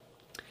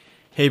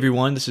Hey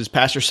everyone, this is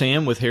Pastor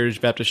Sam with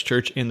Heritage Baptist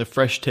Church and the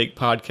Fresh Take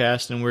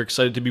podcast, and we're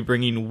excited to be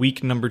bringing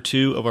week number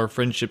 2 of our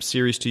friendship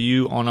series to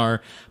you on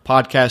our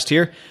podcast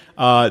here.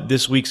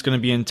 This week's going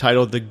to be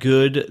entitled The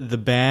Good, the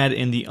Bad,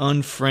 and the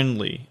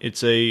Unfriendly.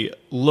 It's a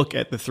look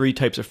at the 3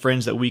 types of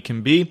friends that we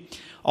can be.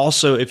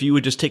 Also, if you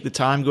would just take the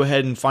time, go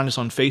ahead and find us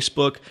on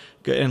Facebook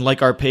and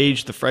like our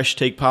page, The Fresh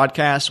Take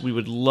Podcast. We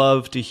would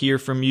love to hear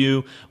from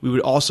you. We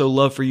would also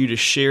love for you to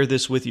share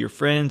this with your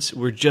friends.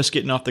 We're just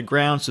getting off the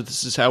ground, so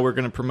this is how we're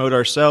going to promote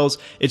ourselves.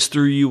 It's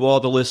through you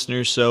all, the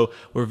listeners, so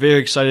we're very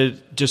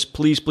excited. Just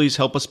please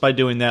help us by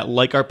doing that.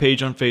 Like our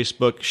page on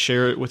Facebook,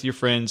 share it with your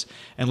friends,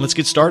 and let's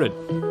get started.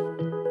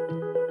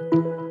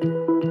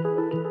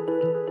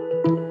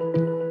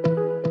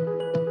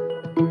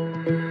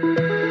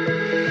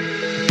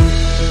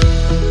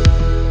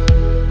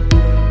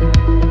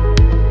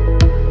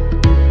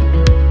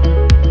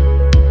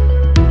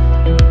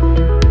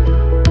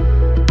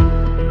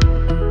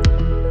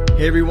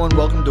 Hey everyone,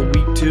 welcome to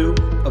week 2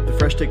 of the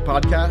Fresh Take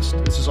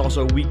podcast. This is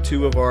also week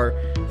 2 of our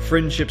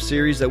friendship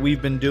series that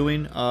we've been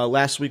doing.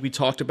 Last week we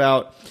talked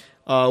about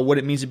what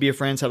it means to be a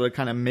friend, how to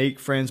kind of make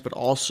friends, but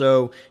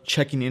also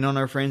checking in on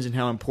our friends and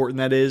how important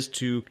that is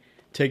to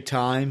take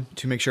time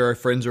to make sure our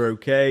friends are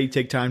okay,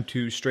 take time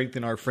to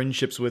strengthen our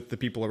friendships with the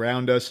people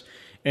around us,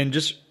 and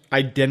just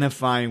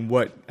identifying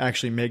what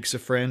actually makes a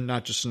friend,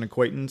 not just an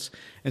acquaintance.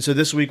 And so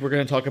this week we're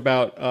going to talk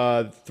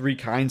about 3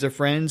 kinds of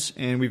friends,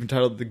 and we've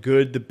entitled The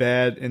Good, the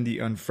Bad, and the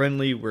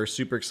Unfriendly. We're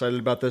super excited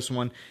about this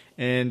one,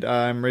 and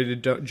I'm ready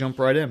to jump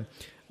right in.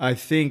 I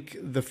think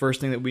the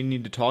first thing that we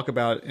need to talk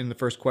about, and the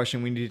first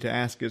question we need to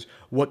ask is,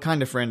 what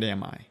kind of friend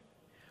am I?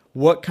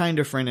 What kind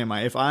of friend am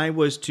I? If I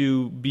was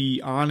to be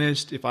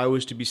honest, if I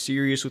was to be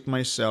serious with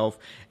myself,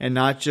 and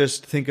not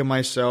just think of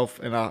myself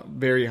in a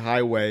very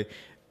high way,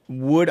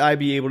 would I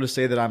be able to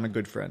say that I'm a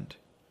good friend?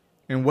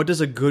 And what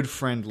does a good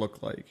friend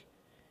look like?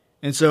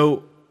 And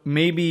so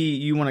maybe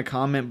you want to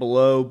comment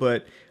below,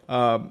 but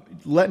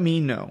let me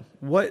know.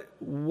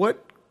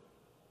 What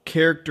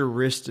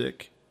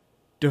characteristic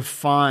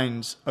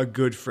defines a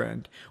good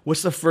friend?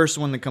 What's the first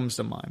one that comes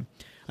to mind?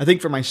 I think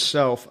for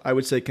myself, I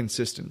would say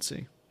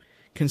consistency.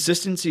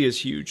 Consistency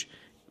is huge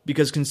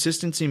because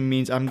consistency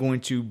means I'm going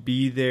to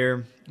be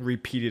there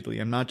repeatedly.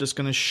 I'm not just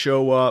going to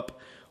show up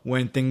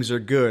when things are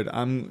good.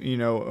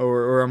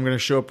 or I'm going to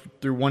show up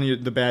through one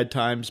of the bad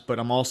times, but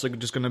I'm also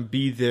just going to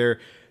be there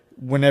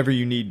whenever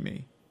you need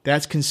me.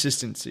 That's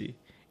consistency.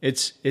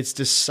 It's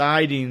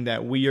deciding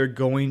that we are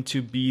going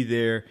to be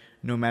there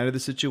no matter the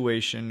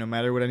situation, no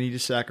matter what I need to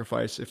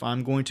sacrifice. If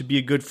I'm going to be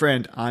a good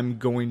friend, I'm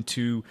going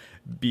to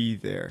be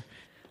there.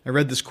 I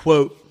read this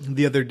quote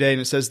the other day, and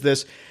it says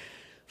this: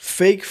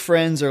 fake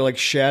friends are like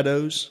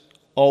shadows,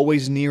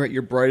 always near at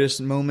your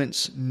brightest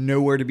moments,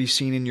 nowhere to be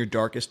seen in your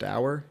darkest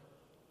hour.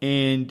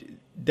 And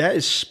that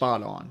is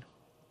spot on,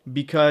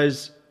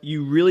 because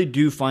you really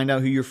do find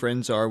out who your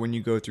friends are when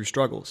you go through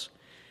struggles.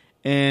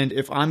 And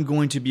if I'm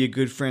going to be a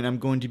good friend, I'm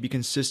going to be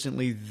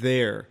consistently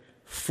there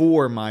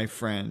for my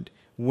friend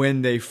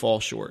when they fall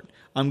short.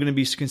 I'm going to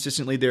be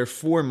consistently there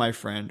for my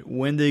friend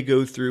when they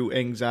go through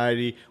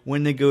anxiety,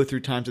 when they go through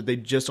times that they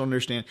just don't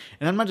understand.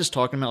 And I'm not just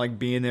talking about like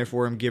being there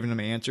for them, giving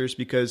them answers,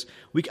 because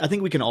I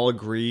think we can all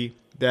agree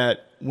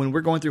that when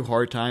we're going through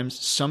hard times,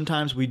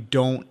 sometimes we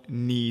don't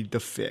need the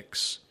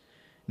fix.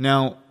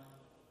 Now,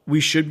 we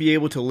should be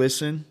able to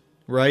listen,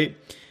 right?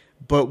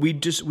 But we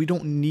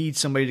don't need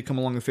somebody to come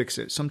along and fix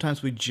it.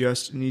 Sometimes we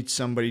just need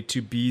somebody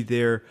to be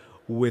there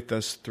with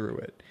us through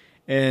it.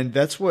 And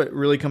that's what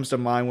really comes to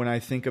mind when I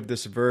think of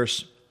this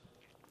verse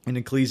in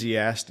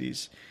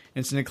Ecclesiastes.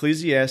 It's in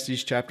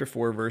Ecclesiastes chapter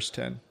 4, verse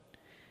 10.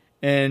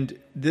 And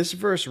this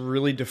verse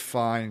really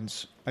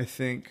defines, I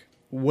think,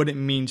 what it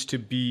means to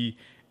be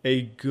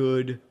a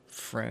good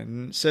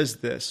friend. It says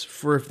this: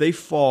 for if they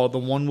fall, the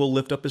one will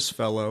lift up his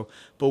fellow,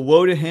 but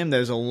woe to him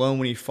that is alone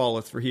when he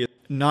falleth, for he hath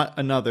not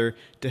another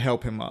to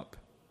help him up.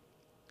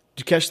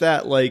 Did you catch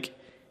that? Like,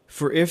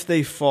 for if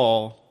they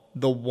fall,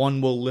 the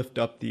one will lift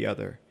up the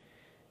other.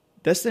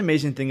 That's the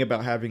amazing thing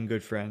about having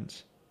good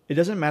friends. It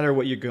doesn't matter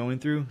what you're going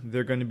through,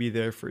 they're going to be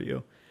there for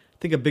you. I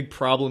think a big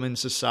problem in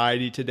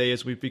society today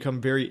is we've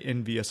become very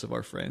envious of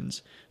our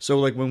friends. So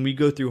like when we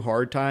go through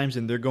hard times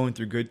and they're going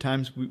through good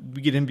times,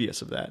 we get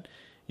envious of that.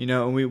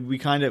 And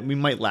we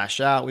might lash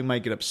out, we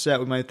might get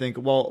upset, we might think,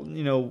 well,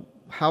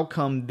 how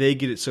come they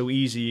get it so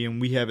easy and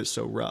we have it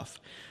so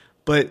rough?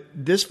 But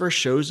this verse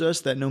shows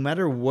us that no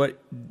matter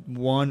what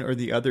one or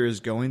the other is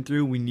going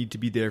through, we need to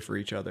be there for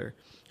each other.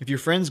 If your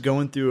friend's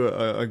going through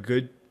a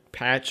good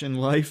patch in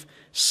life,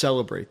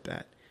 celebrate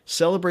that.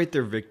 Celebrate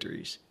their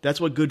victories. That's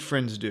what good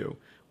friends do.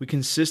 We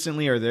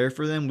consistently are there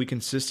for them. We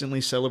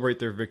consistently celebrate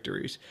their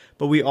victories.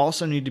 But we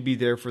also need to be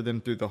there for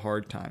them through the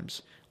hard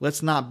times.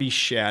 Let's not be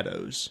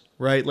shadows,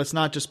 right? Let's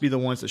not just be the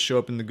ones that show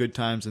up in the good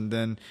times and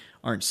then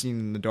aren't seen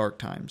in the dark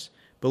times.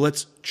 But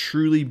let's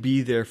truly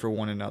be there for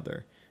one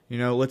another.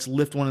 Let's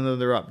lift one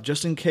another up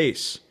just in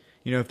case.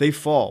 If they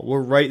fall,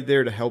 we're right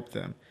there to help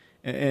them.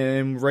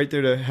 And right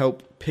there to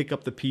help pick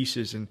up the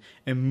pieces and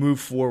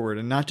move forward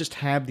and not just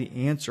have the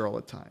answer all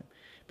the time.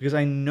 because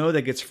I know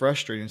that gets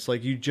frustrating. It's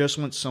like you just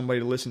want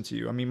somebody to listen to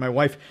you. I mean, my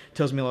wife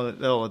tells me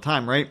that all the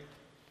time, right?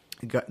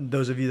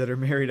 Those of you that are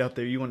married out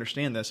there, you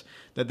understand this,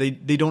 that they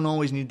don't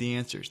always need the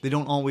answers. They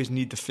don't always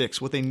need the fix.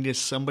 What they need is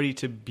somebody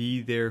to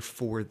be there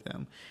for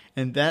them.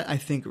 And that, I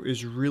think,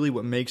 is really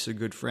what makes a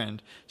good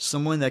friend.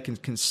 Someone that can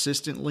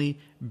consistently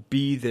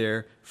be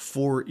there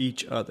for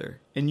each other.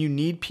 And you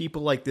need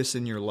people like this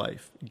in your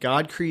life.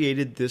 God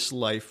created this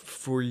life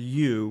for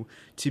you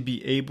to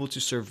be able to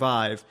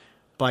survive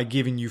by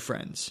giving you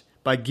friends,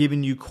 by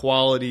giving you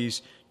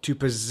qualities to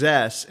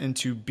possess and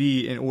to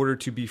be in order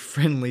to be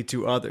friendly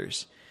to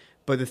others.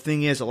 But the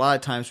thing is, a lot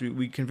of times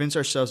we convince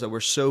ourselves that we're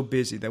so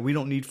busy, that we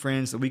don't need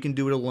friends, that we can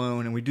do it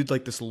alone, and we do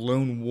like this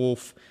lone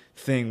wolf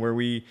thing where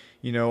we,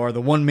 are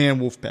the one-man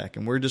wolf pack,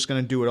 and we're just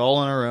going to do it all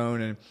on our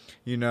own, and,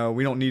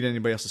 we don't need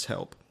anybody else's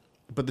help.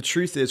 But the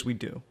truth is we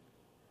do.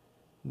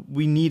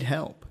 We need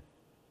help.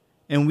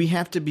 And we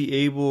have to be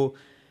able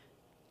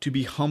to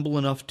be humble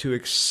enough to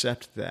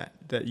accept that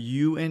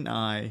you and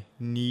I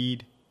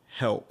need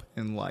help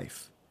in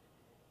life.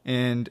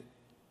 And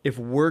if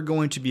we're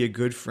going to be a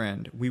good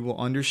friend, we will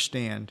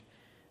understand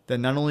that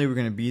not only are we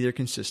going to be there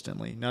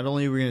consistently, not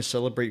only are we going to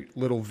celebrate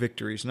little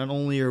victories, not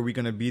only are we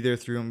going to be there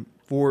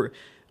for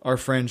our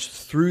friends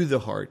through the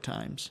hard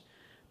times,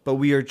 but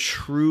we are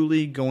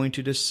truly going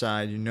to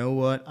decide, you know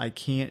what, I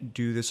can't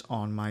do this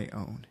on my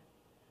own.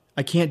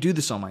 I can't do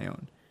this on my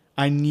own.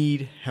 I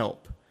need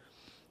help.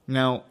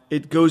 Now,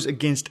 it goes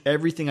against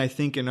everything I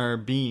think in our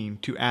being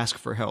to ask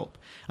for help.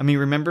 I mean,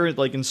 remember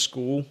like in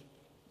school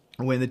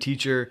when the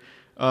teacher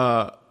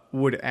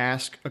would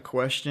ask a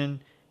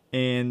question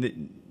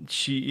and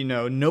she,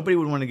 nobody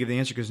would want to give the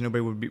answer because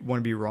nobody would want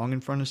to be wrong in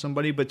front of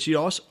somebody. But she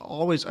also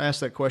always asked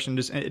that question,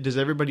 does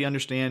everybody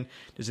understand?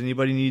 Does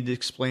anybody need to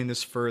explain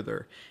this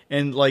further?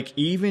 And like,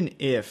 even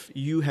if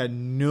you had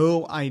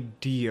no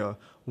idea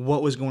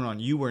what was going on,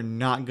 you were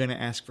not going to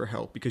ask for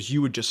help because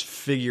you would just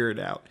figure it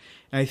out.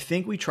 And I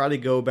think we try to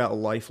go about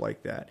life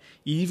like that.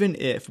 Even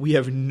if we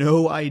have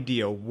no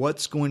idea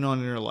what's going on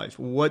in our life,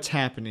 what's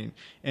happening,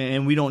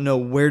 and we don't know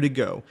where to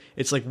go,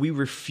 it's like we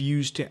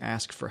refuse to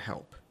ask for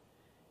help.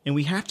 And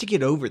we have to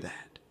get over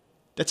that.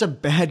 That's a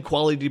bad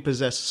quality to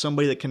possess,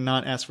 somebody that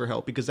cannot ask for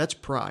help, because that's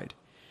pride.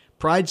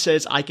 Pride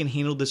says, I can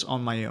handle this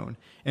on my own.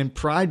 And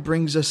pride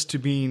brings us to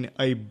being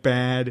a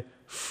bad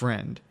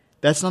friend.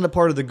 That's not a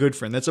part of the good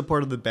friend. That's a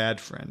part of the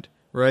bad friend,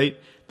 right?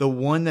 The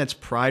one that's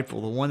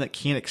prideful, the one that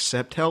can't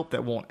accept help,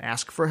 that won't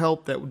ask for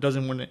help, that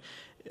doesn't want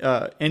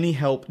any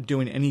help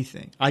doing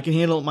anything. I can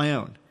handle it on my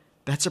own.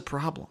 That's a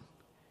problem.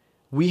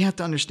 We have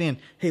to understand,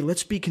 hey,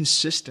 let's be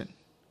consistent.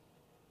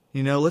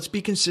 Let's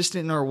be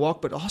consistent in our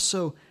walk, but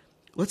also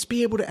let's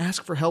be able to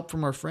ask for help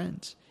from our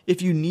friends.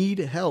 If you need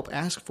help,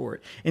 ask for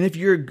it. And if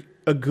you're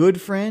a good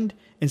friend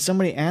and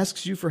somebody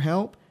asks you for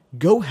help,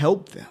 go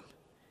help them.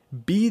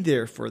 Be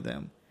there for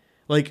them.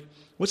 Like,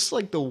 what's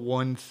like the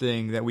one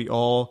thing that we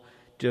all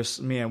just,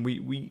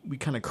 we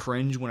kind of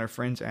cringe when our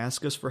friends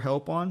ask us for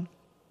help on?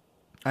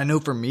 I know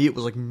for me, it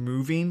was like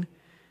moving.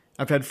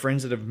 I've had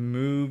friends that have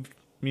moved,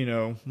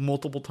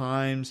 multiple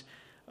times.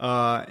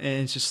 And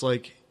it's just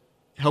like,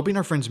 helping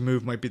our friends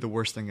move might be the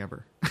worst thing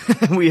ever.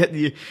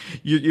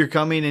 You're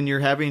coming and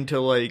you're having to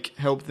like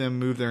help them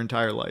move their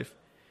entire life.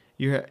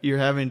 You're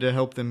having to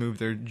help them move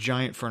their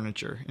giant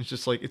furniture. It's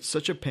just like, it's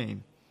such a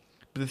pain.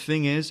 But the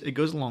thing is, it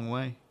goes a long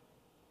way.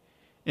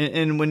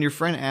 And when your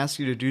friend asks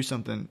you to do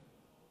something,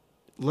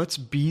 let's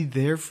be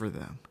there for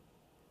them.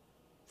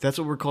 That's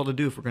what we're called to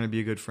do if we're going to be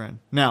a good friend.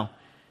 Now,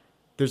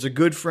 there's a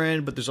good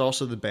friend, but there's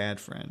also the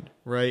bad friend,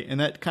 right? And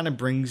that kind of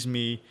brings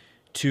me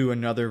to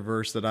another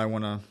verse that I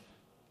want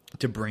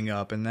to bring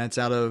up, and that's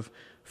out of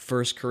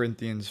 1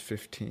 Corinthians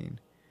 15.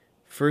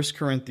 1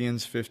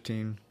 Corinthians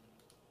 15.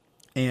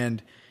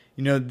 And,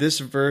 this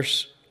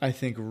verse, I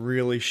think,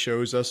 really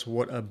shows us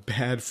what a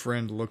bad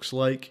friend looks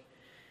like.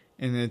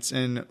 And it's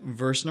in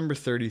verse number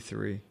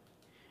 33.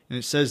 And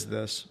it says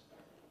this: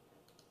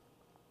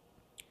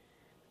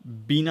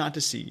 Be not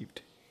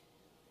deceived.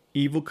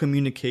 Evil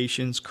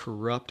communications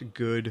corrupt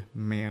good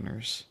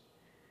manners.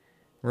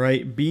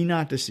 Right? Be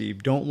not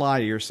deceived. Don't lie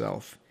to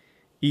yourself.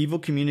 Evil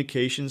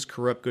communications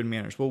corrupt good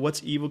manners. Well,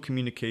 what's evil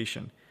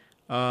communication?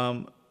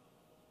 Listen,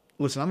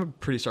 I'm a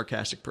pretty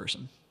sarcastic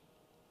person.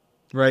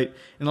 Right?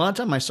 And a lot of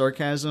time my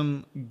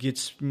sarcasm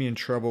gets me in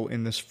trouble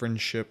in this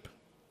friendship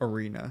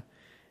arena.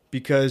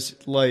 Because,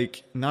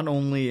 like, not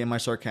only am I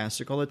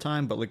sarcastic all the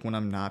time, but, like, when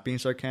I'm not being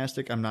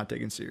sarcastic, I'm not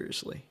taken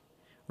seriously,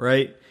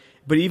 right?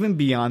 But even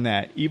beyond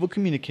that, evil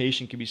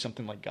communication can be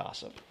something like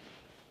gossip.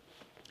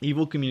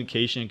 Evil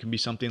communication can be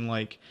something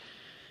like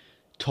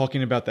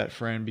talking about that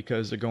friend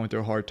because they're going through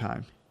a hard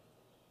time.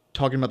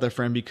 Talking about that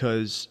friend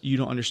because you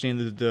don't understand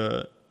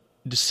the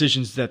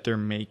decisions that they're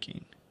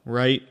making,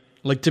 right?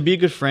 Like, to be a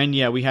good friend,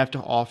 yeah, we have to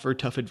offer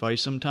tough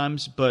advice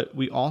sometimes, but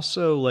we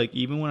also, like,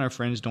 even when our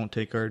friends don't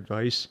take our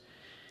advice,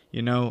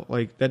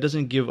 like, that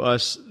doesn't give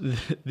us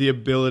the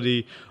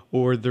ability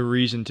or the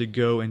reason to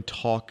go and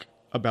talk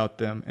about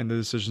them and the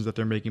decisions that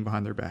they're making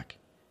behind their back.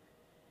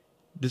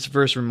 This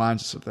verse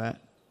reminds us of that.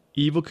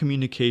 Evil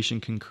communication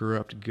can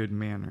corrupt good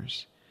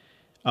manners.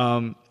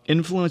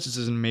 Influence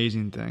is an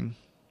amazing thing.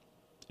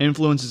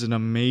 Influence is an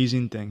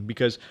amazing thing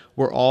because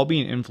we're all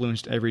being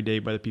influenced every day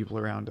by the people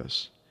around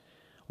us.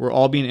 We're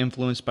all being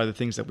influenced by the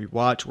things that we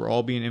watch. We're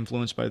all being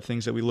influenced by the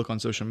things that we look on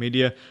social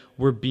media.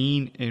 We're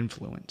being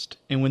influenced.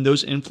 And when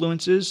those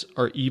influences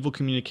are evil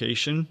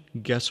communication,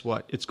 guess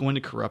what? It's going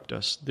to corrupt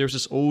us. There's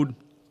this old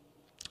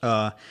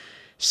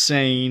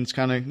saying, it's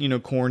kind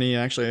of, corny.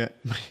 Actually,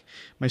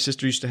 my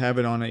sister used to have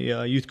it on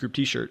a youth group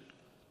t-shirt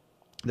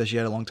that she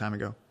had a long time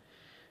ago.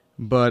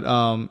 But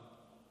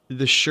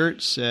the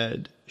shirt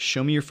said,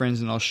 "Show me your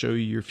friends and I'll show you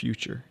your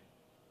future.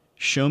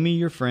 Show me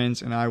your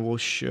friends and I will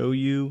show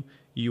you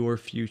your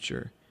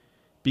future."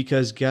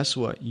 Because guess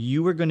what?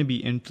 You are going to be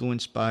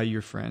influenced by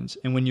your friends.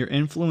 And when you're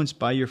influenced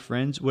by your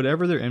friends,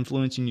 whatever they're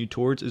influencing you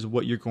towards is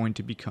what you're going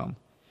to become.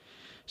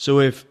 So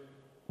if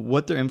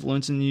what they're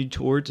influencing you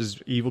towards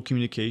is evil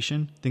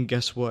communication, then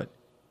guess what?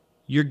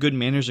 Your good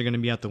manners are going to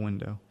be out the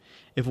window.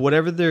 If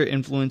whatever they're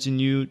influencing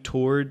you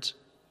towards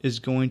is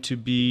going to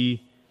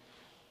be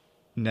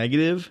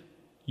negative,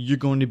 you're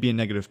going to be a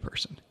negative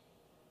person.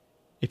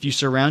 If you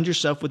surround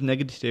yourself with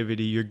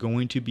negativity, you're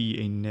going to be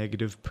a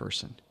negative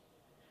person.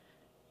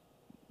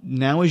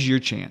 Now is your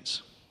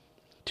chance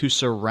to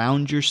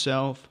surround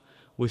yourself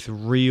with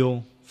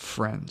real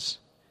friends.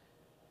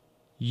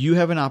 You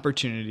have an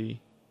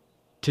opportunity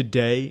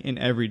today and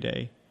every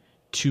day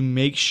to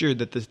make sure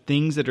that the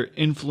things that are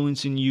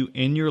influencing you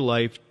in your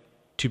life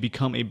to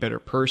become a better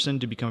person,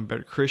 to become a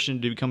better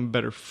Christian, to become a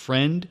better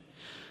friend,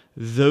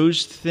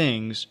 those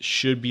things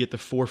should be at the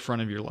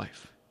forefront of your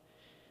life.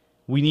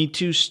 We need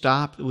to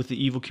stop with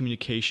the evil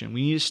communication.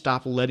 We need to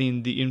stop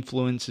letting the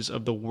influences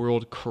of the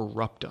world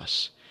corrupt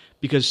us.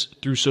 Because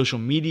through social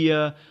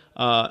media,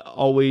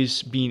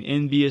 always being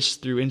envious,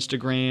 through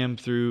Instagram,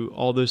 through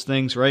all those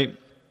things, right?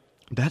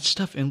 That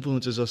stuff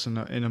influences us in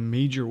a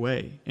major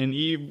way. And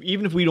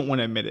even if we don't want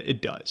to admit it,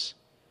 it does,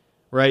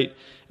 right?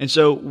 And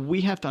so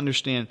we have to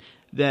understand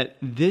that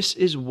this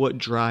is what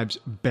drives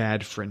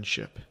bad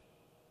friendship.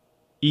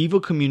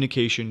 Evil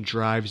communication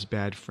drives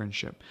bad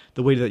friendship.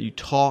 The way that you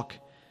talk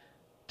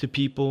to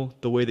people,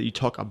 the way that you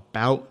talk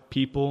about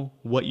people,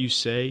 what you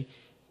say,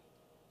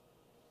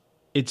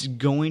 it's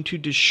going to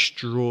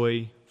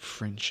destroy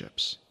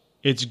friendships.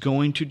 It's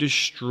going to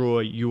destroy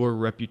your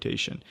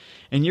reputation.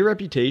 And your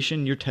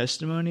reputation, your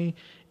testimony,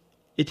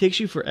 it takes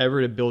you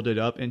forever to build it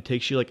up and it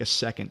takes you like a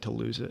second to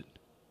lose it.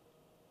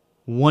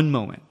 One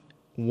moment,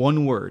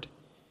 one word,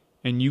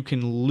 and you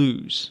can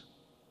lose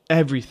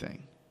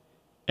everything.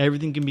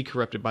 Everything can be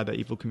corrupted by that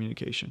evil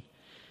communication.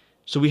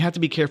 So we have to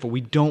be careful.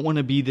 We don't want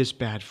to be this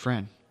bad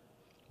friend.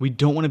 We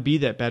don't want to be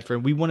that bad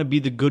friend. We want to be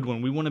the good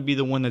one. We want to be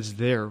the one that's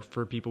there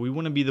for people. We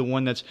want to be the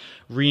one that's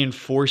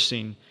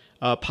reinforcing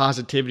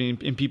positivity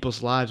in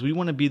people's lives. We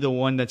want to be the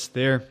one that's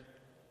there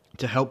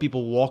to help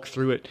people walk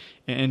through it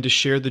and to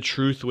share the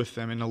truth with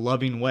them in a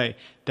loving way.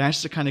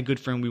 That's the kind of good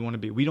friend we want to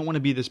be. We don't want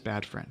to be this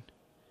bad friend.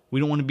 We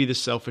don't want to be this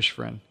selfish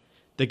friend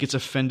that gets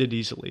offended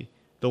easily,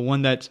 the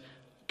one that's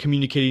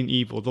communicating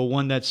evil, the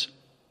one that's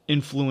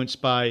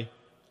influenced by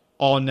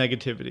all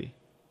negativity.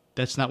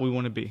 That's not what we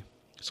want to be.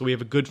 So we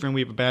have a good friend,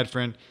 we have a bad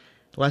friend.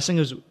 The last thing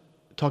is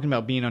talking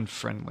about being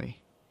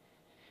unfriendly.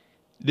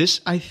 This,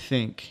 I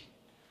think,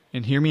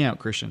 and hear me out,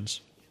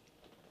 Christians,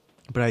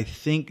 but I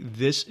think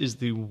this is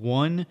the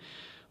one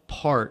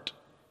part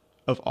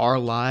of our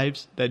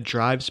lives that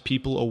drives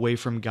people away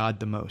from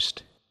God the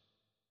most.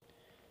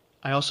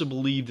 I also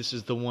believe this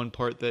is the one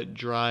part that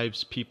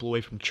drives people away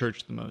from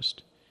church the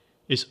most,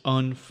 is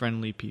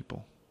unfriendly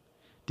people.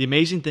 The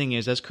amazing thing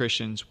is, as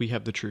Christians, we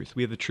have the truth.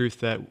 We have the truth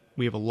that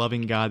we have a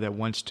loving God that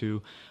wants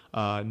to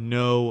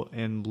know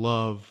and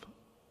love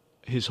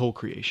His whole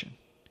creation.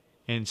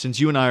 And since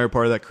you and I are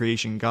part of that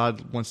creation,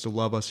 God wants to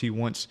love us. He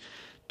wants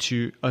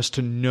us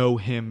to know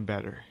Him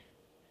better.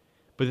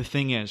 But the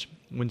thing is,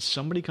 when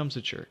somebody comes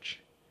to church,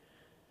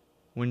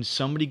 when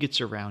somebody gets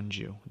around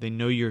you, they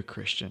know you're a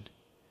Christian.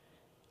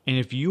 And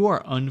if you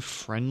are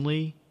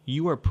unfriendly,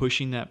 you are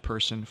pushing that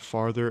person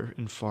farther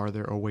and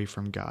farther away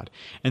from God.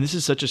 And this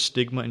is such a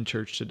stigma in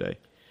church today.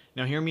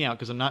 Now hear me out,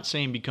 because I'm not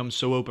saying become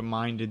so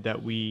open-minded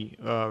that we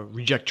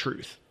reject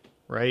truth,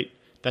 right?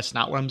 That's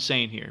not what I'm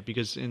saying here,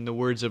 because in the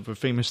words of a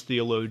famous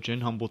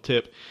theologian, humble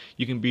tip,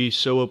 you can be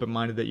so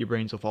open-minded that your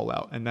brains will fall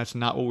out. And that's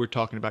not what we're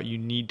talking about. You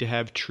need to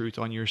have truth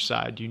on your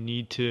side. You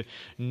need to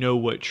know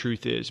what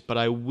truth is. But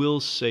I will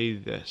say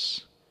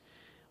this.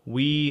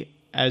 We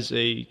as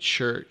a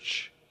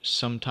church,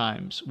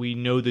 sometimes we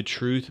know the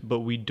truth, but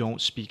we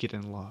don't speak it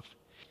in love.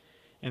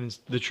 And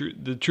the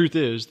truth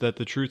is that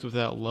the truth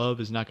without love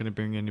is not going to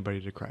bring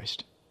anybody to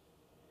Christ.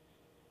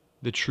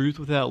 The truth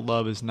without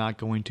love is not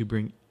going to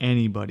bring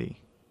anybody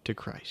to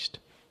Christ.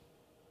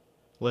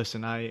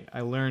 Listen, I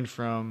learned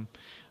from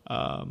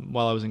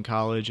while I was in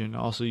college, and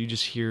also you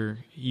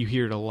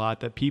hear it a lot,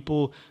 that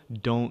people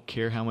don't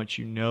care how much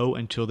you know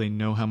until they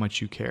know how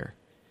much you care.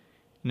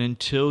 And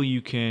until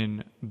you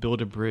can build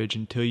a bridge,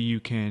 until you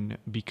can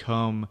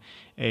become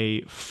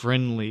a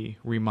friendly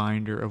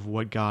reminder of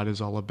what God is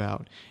all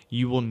about,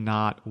 you will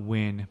not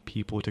win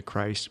people to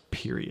Christ,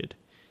 period.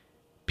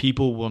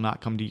 People will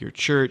not come to your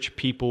church.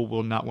 People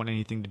will not want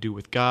anything to do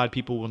with God.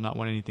 People will not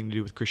want anything to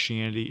do with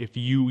Christianity if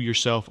you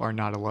yourself are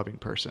not a loving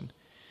person.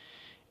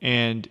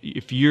 And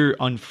if you're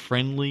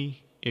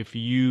unfriendly, if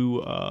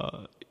you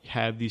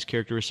have these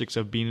characteristics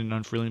of being an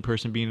unfriendly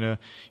person, being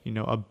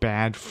a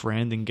bad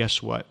friend, then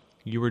guess what?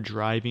 You are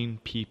driving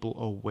people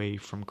away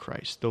from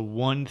Christ. The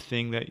one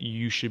thing that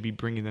you should be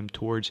bringing them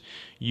towards,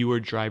 you are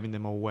driving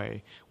them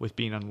away with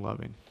being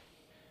unloving.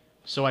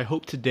 So I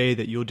hope today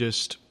that you'll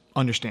just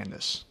understand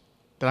this.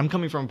 That I'm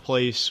coming from a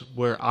place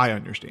where I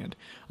understand.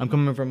 I'm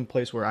coming from a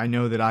place where I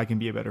know that I can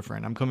be a better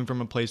friend. I'm coming from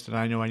a place that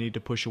I know I need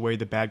to push away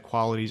the bad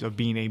qualities of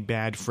being a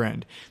bad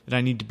friend. That I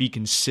need to be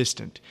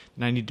consistent.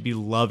 That I need to be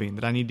loving.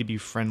 That I need to be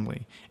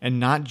friendly. And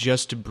not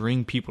just to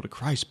bring people to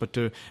Christ, but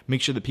to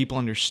make sure that people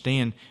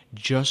understand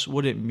just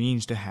what it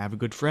means to have a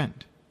good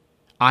friend.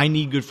 I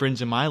need good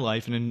friends in my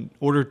life, and in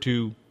order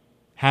to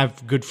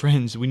have good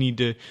friends, we need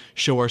to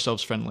show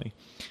ourselves friendly.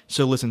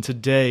 So listen,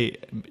 today,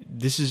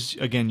 this is,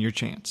 again, your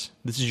chance.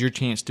 This is your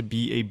chance to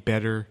be a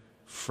better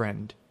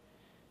friend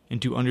and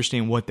to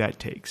understand what that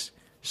takes.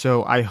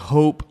 So I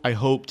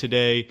hope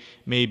today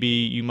maybe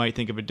you might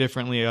think of it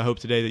differently. I hope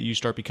today that you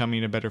start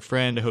becoming a better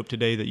friend. I hope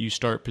today that you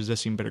start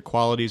possessing better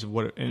qualities of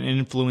what and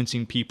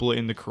influencing people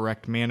in the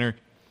correct manner.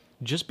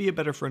 Just be a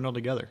better friend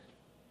altogether.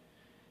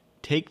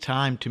 Take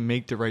time to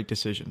make the right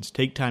decisions.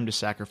 Take time to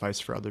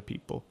sacrifice for other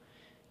people.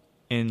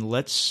 And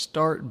let's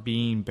start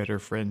being better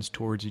friends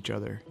towards each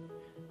other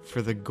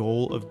for the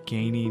goal of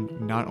gaining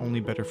not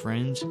only better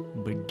friends,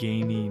 but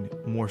gaining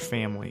more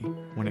family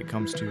when it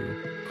comes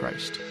to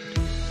Christ.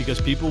 Because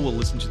people will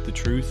listen to the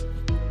truth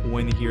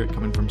when they hear it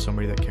coming from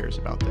somebody that cares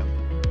about them.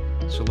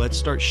 So let's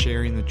start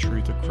sharing the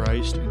truth of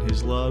Christ and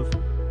His love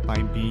by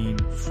being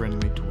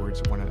friendly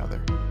towards one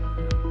another.